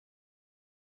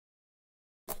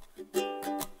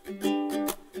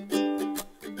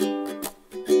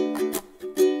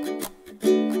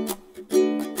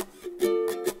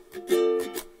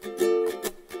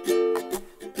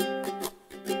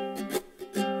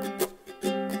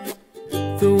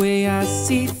The way I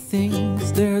see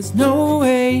things, there's no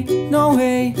way, no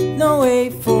way, no way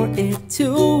for it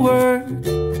to work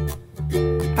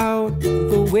out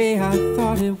the way I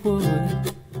thought it would.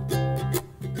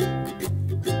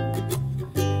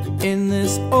 In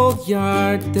this old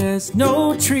yard, there's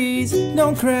no trees,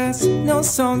 no grass, no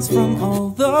songs from all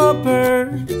the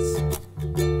birds.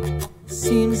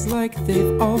 Seems like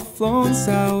they've all flown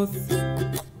south.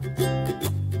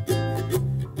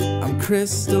 I'm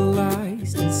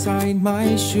crystallized inside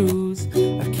my shoes.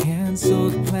 I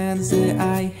canceled plans that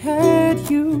I had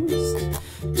used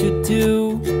to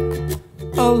do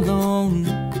alone.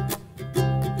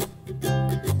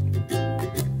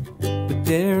 But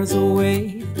there's a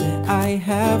way that I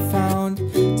have found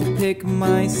to pick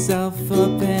myself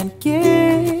up and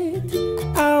get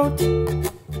out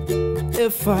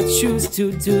if I choose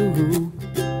to do.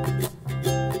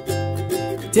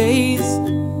 Days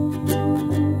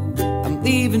I'm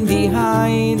leaving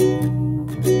behind, I'm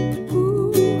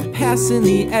passing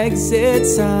the exit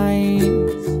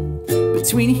signs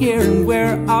between here and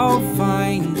where I'll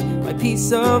find my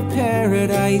piece of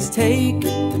paradise. Take a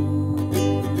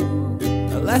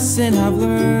lesson I've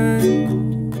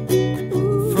learned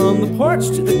from the porch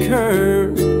to the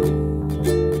curb.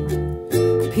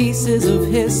 Pieces of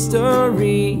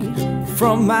history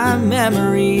from my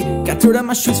memory. Got dirt on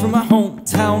my shoes from my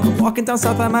hometown. I'm walking down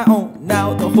south on my own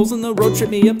now. The holes in the road trip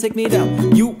me up, take me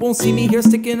down. You won't see me here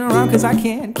sticking around, cause I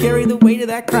can't carry the weight of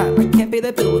that crime. I can't pay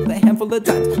that bill with a handful of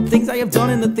times. The things I have done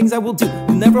and the things I will do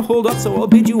will never hold up, so I'll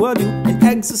bid you adieu. An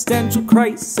existential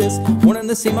crisis, one and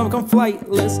the same, I've gone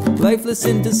flightless, lifeless,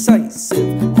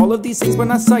 indecisive. All of these things but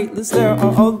not sightless. There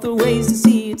are other ways to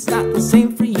see it's not the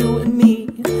same for you and me.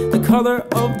 The color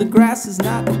of the grass is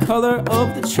not the color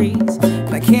of the trees.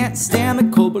 And I can't stand the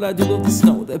cold, but I do love the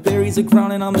snow that buries the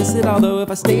ground, and I'll miss it. Although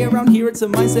if I stay around here, it's a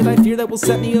mindset I fear that will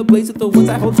set me ablaze with the ones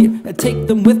I hold dear. I take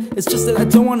them with, it's just that I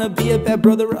don't want to be a bad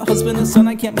brother, a husband, a son.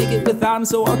 I can't make it without him,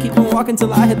 so I'll keep on walking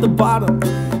till I hit the bottom.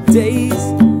 Days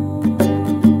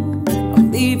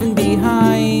I'm leaving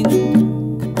behind,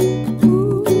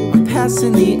 I'm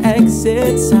passing the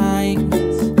exit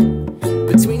signs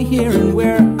between here and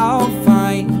where I'll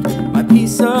find my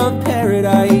piece of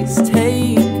paradise.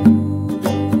 Take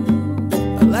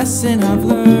a lesson I've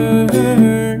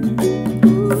learned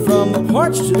from the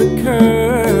porch to the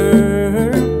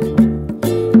curb.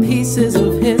 Pieces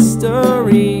of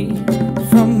history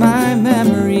from my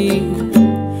memory.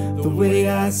 The way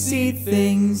I see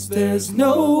things, there's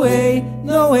no way,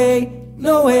 no way,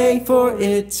 no way for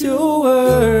it to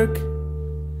work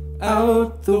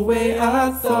out the way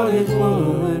I thought it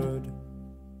would.